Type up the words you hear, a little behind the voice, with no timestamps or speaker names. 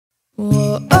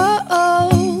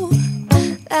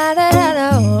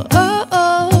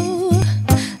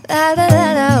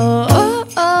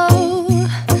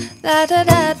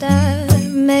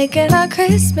making our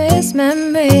Christmas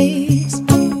memories.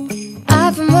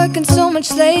 I've been working so much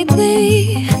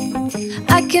lately,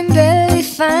 I can barely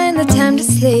find the time to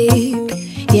sleep.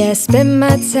 Yeah, I spend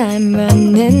my time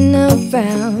running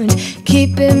around,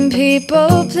 keeping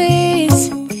people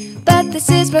pleased. But this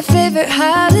is my favorite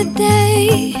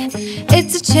holiday.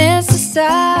 It's a chance to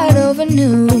start over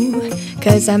new.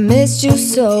 'Cause I missed you,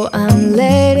 so I'm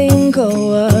letting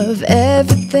go of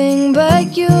everything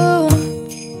but you.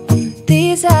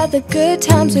 These are the good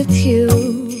times with you.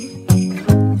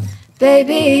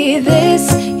 Baby,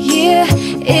 this year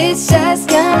it's just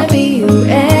gonna be you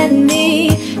and me.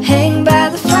 Hang by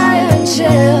the fire and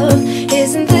chill.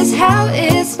 Isn't this how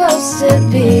it's supposed to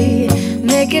be?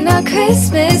 Making our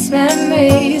Christmas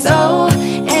memories. Oh,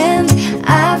 and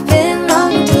I've been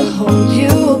longing to hold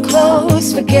you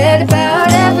close. Forget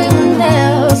about everyone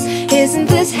else. Isn't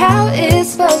this how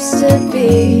it's supposed to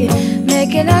be?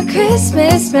 Making our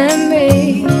Christmas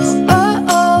memories. Oh,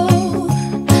 oh,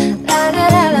 la la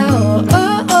la la,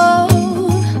 oh, oh,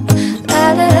 la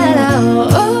la la la,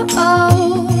 oh, oh,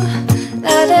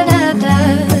 la la la la.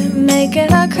 Making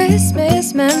our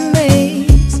Christmas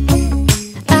memories.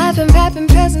 I've been wrapping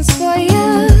presents for you.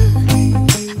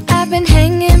 I've been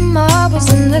hanging marbles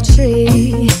in the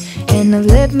tree, and I've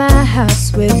lit my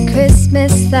house with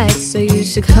Christmas lights. So you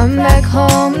should come back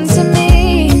home to me.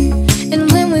 And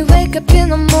when we wake up in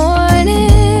the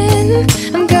morning,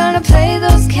 I'm gonna play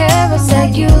those carols that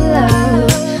you love.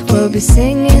 We'll be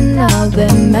singing all the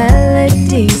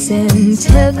melodies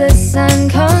until the sun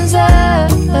comes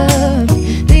up.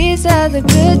 These are the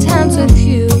good times with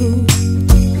you.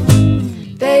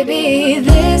 Baby,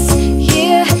 this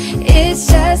year it's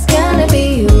just gonna be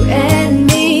you and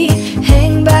me.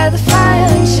 Hang by the fire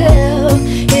and chill.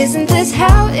 Isn't this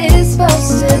how it's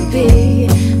supposed to be?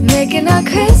 Making our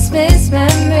Christmas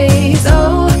memories.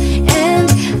 Oh, and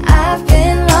I've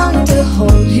been longing to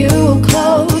hold you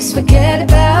close. Forget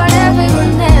about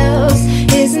everyone else.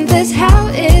 Isn't this how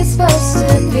it's supposed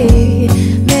to be?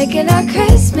 Making our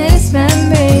Christmas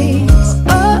memories.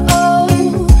 Oh, oh,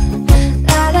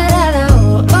 la la la la,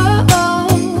 oh,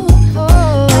 oh,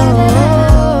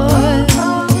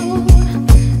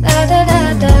 la la la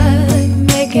la,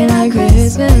 making our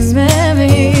Christmas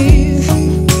memories.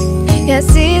 Yes,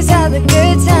 these are the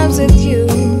good times with you.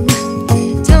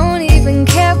 Don't even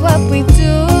care what we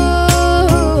do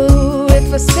if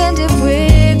I spend it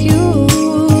with you.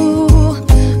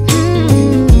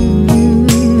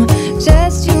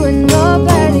 Just you and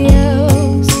nobody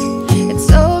else. It's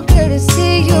so good to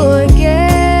see you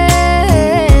again,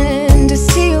 to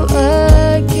see you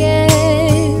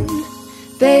again.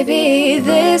 Baby,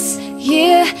 this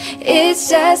year it's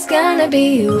just gonna be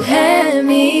you and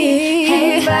me.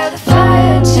 Hang by the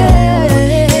fire and chill.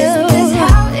 Isn't this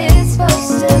how it's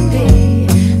supposed to be?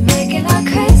 Making our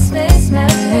Christmas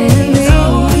memories.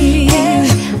 Oh, and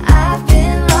I've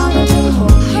been longing to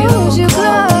hold you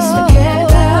close. Forget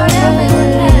about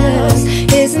everyone else.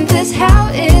 Isn't this how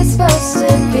it's supposed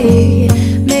to be?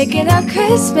 Making our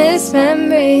Christmas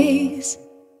memories.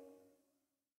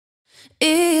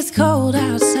 It's cold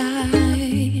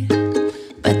outside,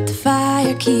 but the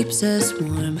fire keeps us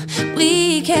warm.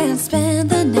 We can spend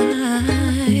the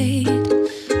night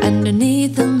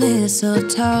underneath the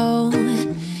mistletoe.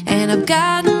 And I've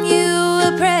gotten you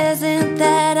a present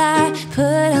that I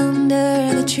put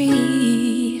under the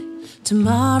tree.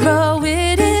 Tomorrow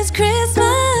it is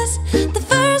Christmas, the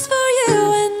first for you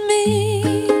and me.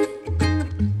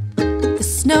 The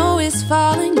snow is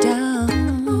falling down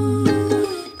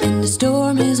and the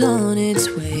storm is on its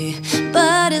way.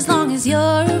 But as long as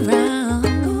you're around,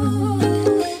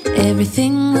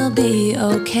 everything will be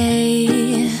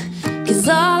okay. 'Cause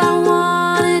all I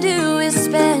wanna do is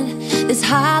spend this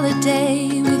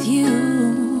holiday with you.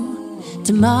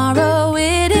 Tomorrow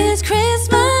it is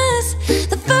Christmas,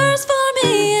 the first for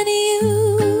me and you.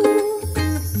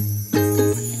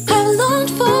 I've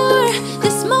longed for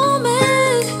this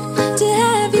moment to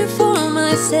have you for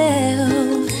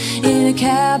myself, in a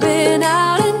cabin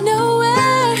out in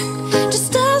nowhere,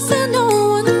 just us and no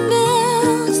one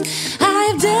else.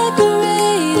 I've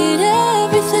decorated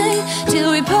everything till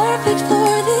we're perfect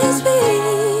for this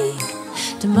week.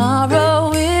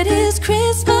 Tomorrow it is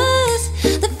Christmas,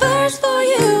 the first for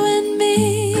you and me.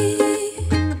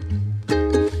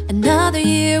 Another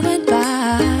year went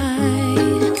by,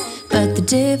 but the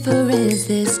difference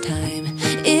this time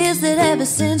is that ever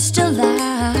since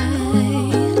July,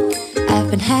 I've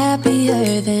been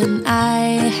happier than I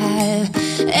have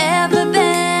ever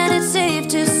been. It's safe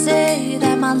to say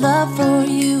that my love for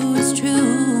you is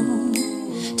true.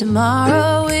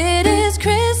 Tomorrow it is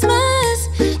Christmas,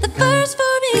 the first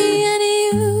for me and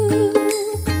you.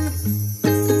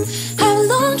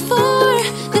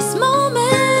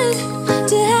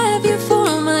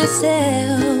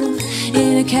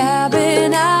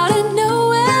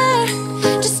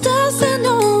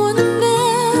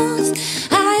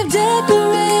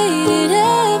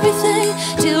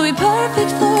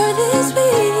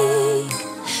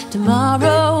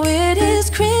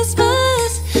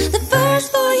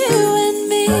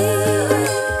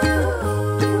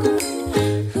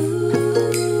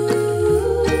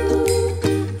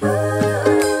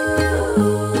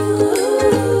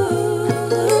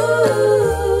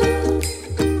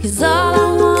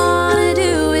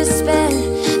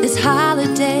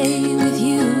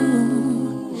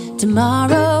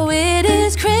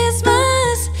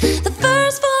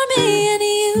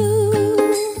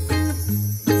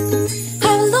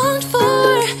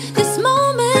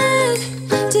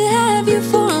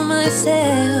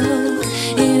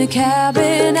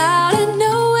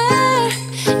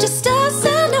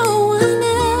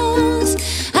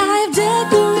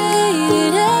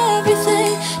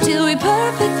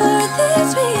 wait for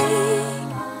this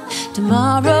week.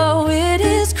 Tomorrow it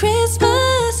is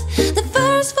Christmas, the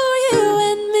first for you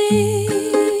and me.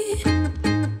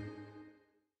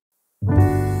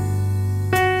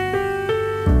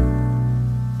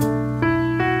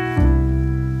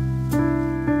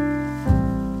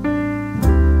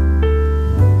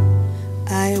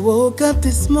 I woke up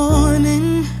this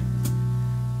morning,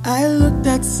 I looked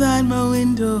outside my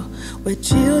window where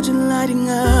children lighting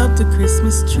up the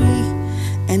Christmas tree,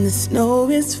 and the snow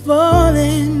is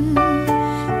falling.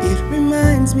 It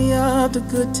reminds me of the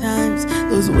good times,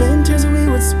 those winters we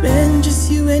would spend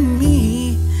just you and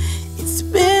me. It's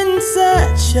been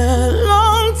such a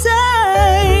long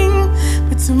time,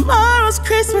 but tomorrow's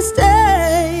Christmas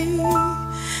Day,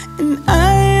 and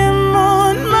I am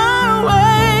on my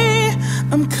way.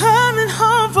 I'm coming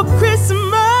home for Christmas.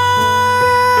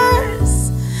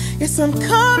 Yes, I'm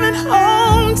coming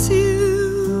home to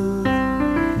you.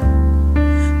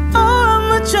 Oh, how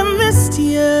much I missed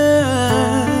you.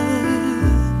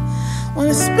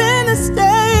 Wanna spend this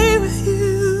day with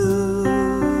you.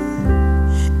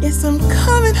 Yes, I'm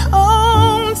coming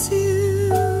home to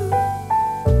you.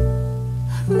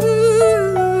 Ooh.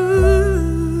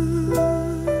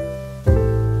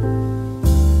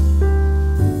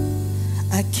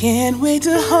 I can't wait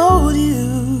to hold you.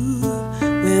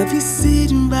 We'll be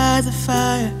sitting by the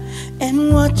fire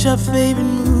and watch our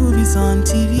favorite movies on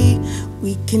TV.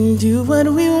 We can do what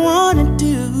we wanna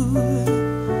do.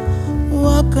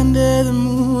 Walk under the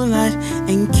moonlight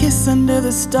and kiss under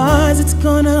the stars. It's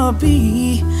gonna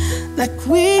be like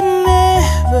we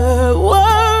never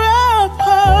were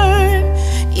apart.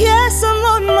 Yes, I'm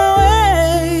on my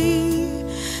way.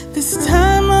 This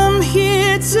time I'm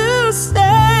here to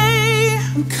stay.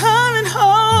 I'm coming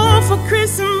home for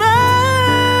Christmas.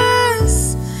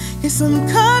 Yes, I'm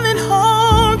coming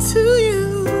home to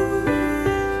you.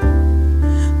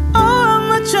 Oh, how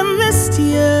much I missed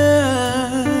you.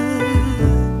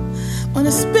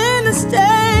 Wanna spend this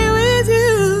day with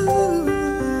you.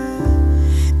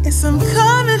 Yes, I'm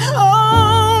coming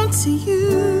home to you.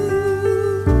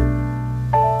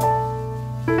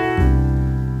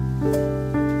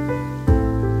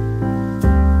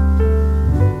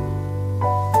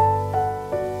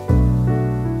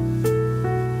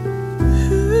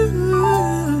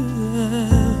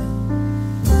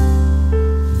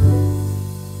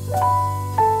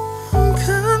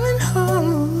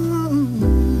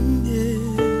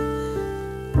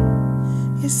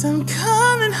 I'm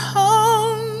coming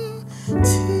home to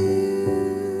you.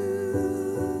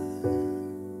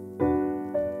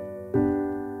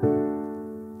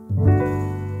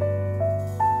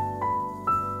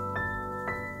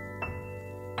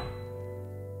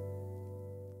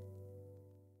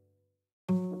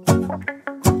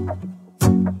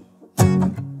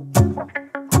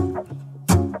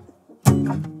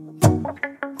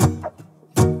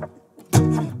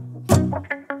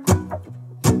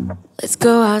 Let's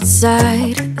go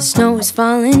outside, the snow is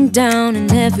falling down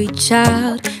and every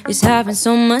child is having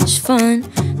so much fun.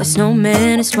 The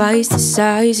snowman is twice the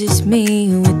size as me,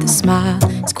 with a smile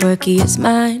as quirky as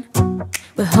mine.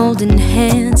 We're holding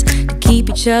hands to keep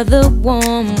each other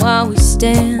warm while we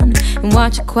stand and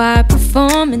watch a choir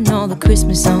performing all the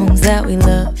Christmas songs that we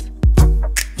love.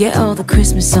 Yeah, all the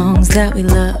Christmas songs that we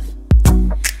love.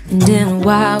 And in a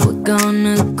while we're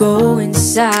gonna go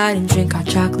inside and drink our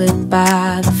chocolate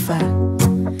by the fire.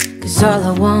 'Cause all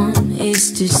I want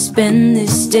is to spend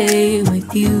this day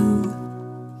with you.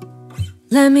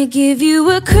 Let me give you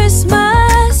a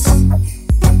Christmas,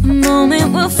 a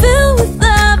moment we'll fill with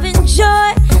love and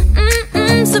joy.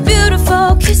 So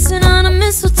beautiful, kissing on a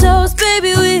mistletoe's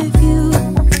baby with you.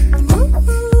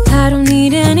 I don't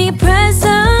need any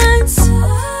presents,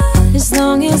 as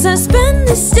long as I spend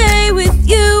this day with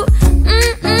you.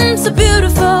 So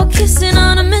beautiful, kissing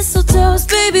on a mistletoe's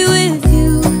baby with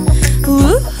you.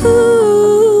 Ooh.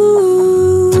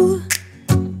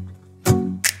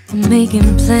 I'm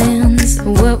making plans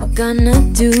for what we're gonna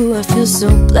do. I feel so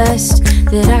blessed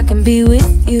that I can be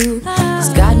with you. 'Cause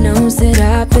God knows that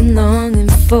I've been longing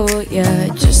for you. I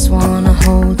just wanna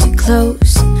hold you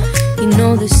close. You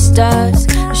know the stars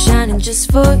are shining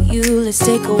just for you. Let's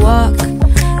take a walk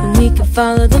and we can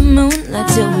follow the moonlight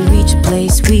till we reach a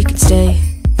place we can stay.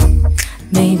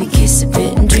 Maybe kiss a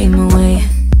bit and dream away.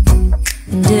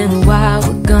 And in a while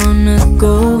we're gonna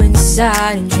go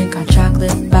inside and drink our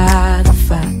chocolate by the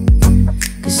fire.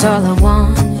 'Cause all I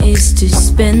want is to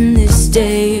spend this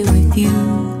day with you.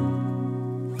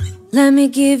 Let me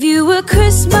give you a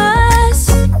Christmas,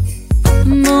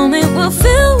 a moment we'll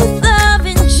fill with love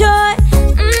and joy.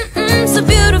 So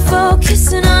beautiful,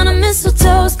 kissing on a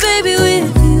mistletoe's baby with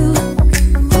you.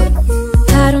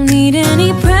 I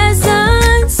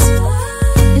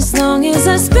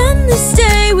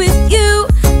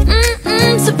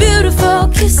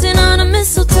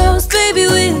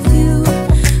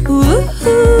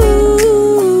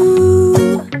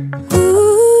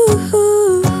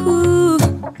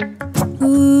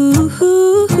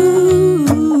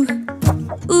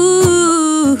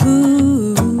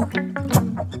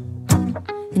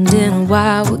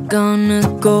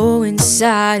go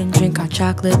inside and drink our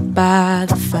chocolate by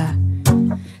the fire.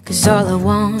 'Cause all I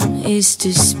want is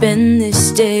to spend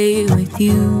this day with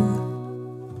you.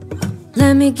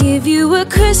 Let me give you a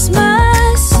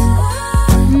Christmas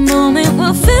moment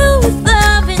we'll fill with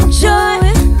love and joy.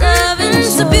 Love and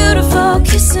so beautiful,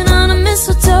 kissing on a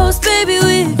mistletoe, baby,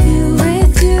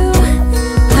 with you.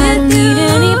 I don't need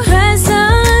any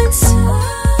presents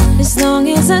as long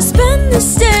as I spend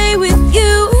this day with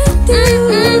you.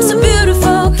 So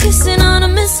beautiful, kissing on a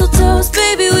mistletoe,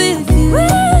 baby, with you.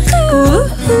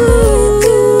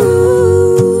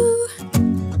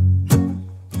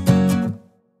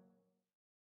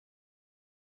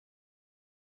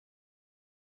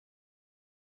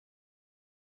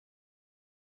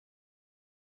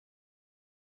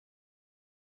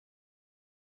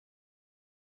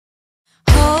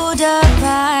 Hold up,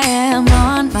 I am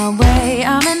on my way,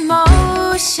 I'm in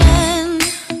motion.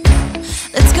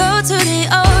 Let's go to the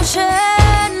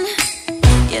ocean,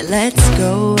 yeah, let's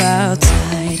go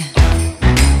outside.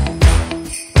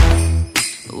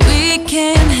 We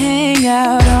can hang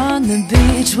out on the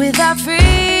beach without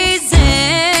freezing.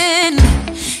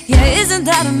 Yeah, isn't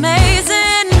that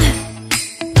amazing?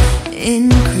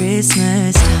 In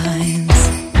Christmas times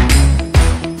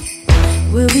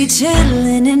we'll be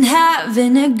chillin' and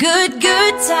having a good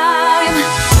time.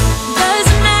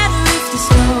 Doesn't matter if the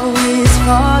snow is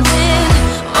falling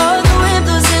or the wind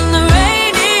blows and the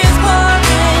rain is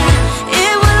pouring.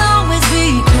 It will always be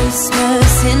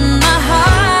Christmas in my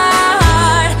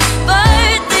heart.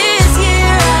 But this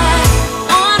year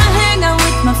I wanna hang out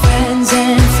with my friends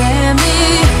and family,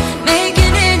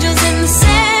 making angels in the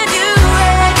sand, you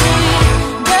ready?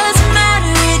 Doesn't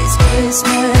matter, it is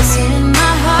Christmas in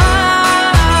my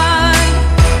heart.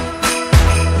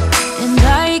 And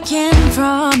I can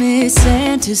promise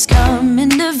Santa's coming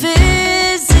to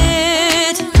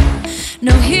visit.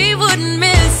 No, he wouldn't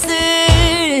miss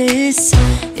this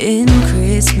in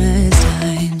Christmas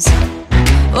times.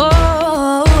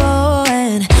 Oh,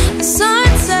 and the sun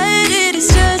said it is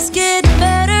just getting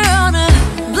better on a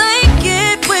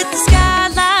blanket with the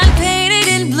skyline painted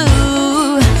in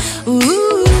blue.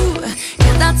 Ooh,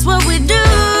 yeah, that's what we do.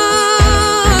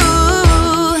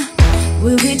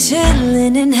 We'll be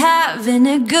chillin' and having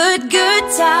a good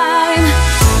time.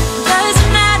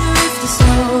 Doesn't matter if the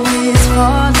snow is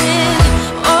falling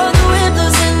or the wind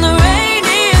blows and the rain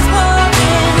is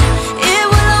pouring. It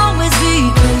will always be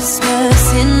Christmas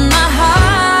in my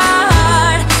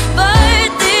heart. But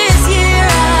this year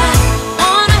I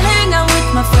wanna hang out with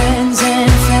my friends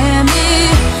and family,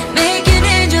 making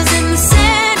angels in the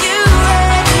sand, you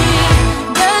ready?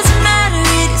 Doesn't matter,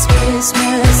 it is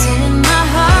Christmas in my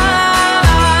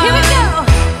heart. Here we go!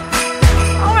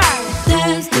 Alright,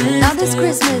 Dance, dance, now this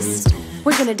Christmas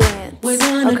we're gonna dance. we're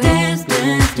gonna dance,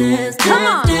 dance, dance, Come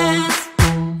on. dance.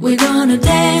 We're gonna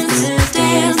dance,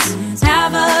 dance,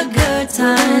 have a good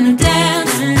time.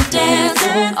 Dance, dance,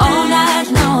 all night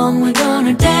long. We're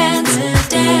gonna dance,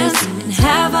 dance, and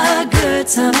have a good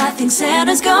time. I think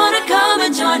Santa's gonna come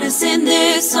and join us in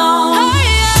this song. Oh,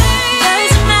 yeah.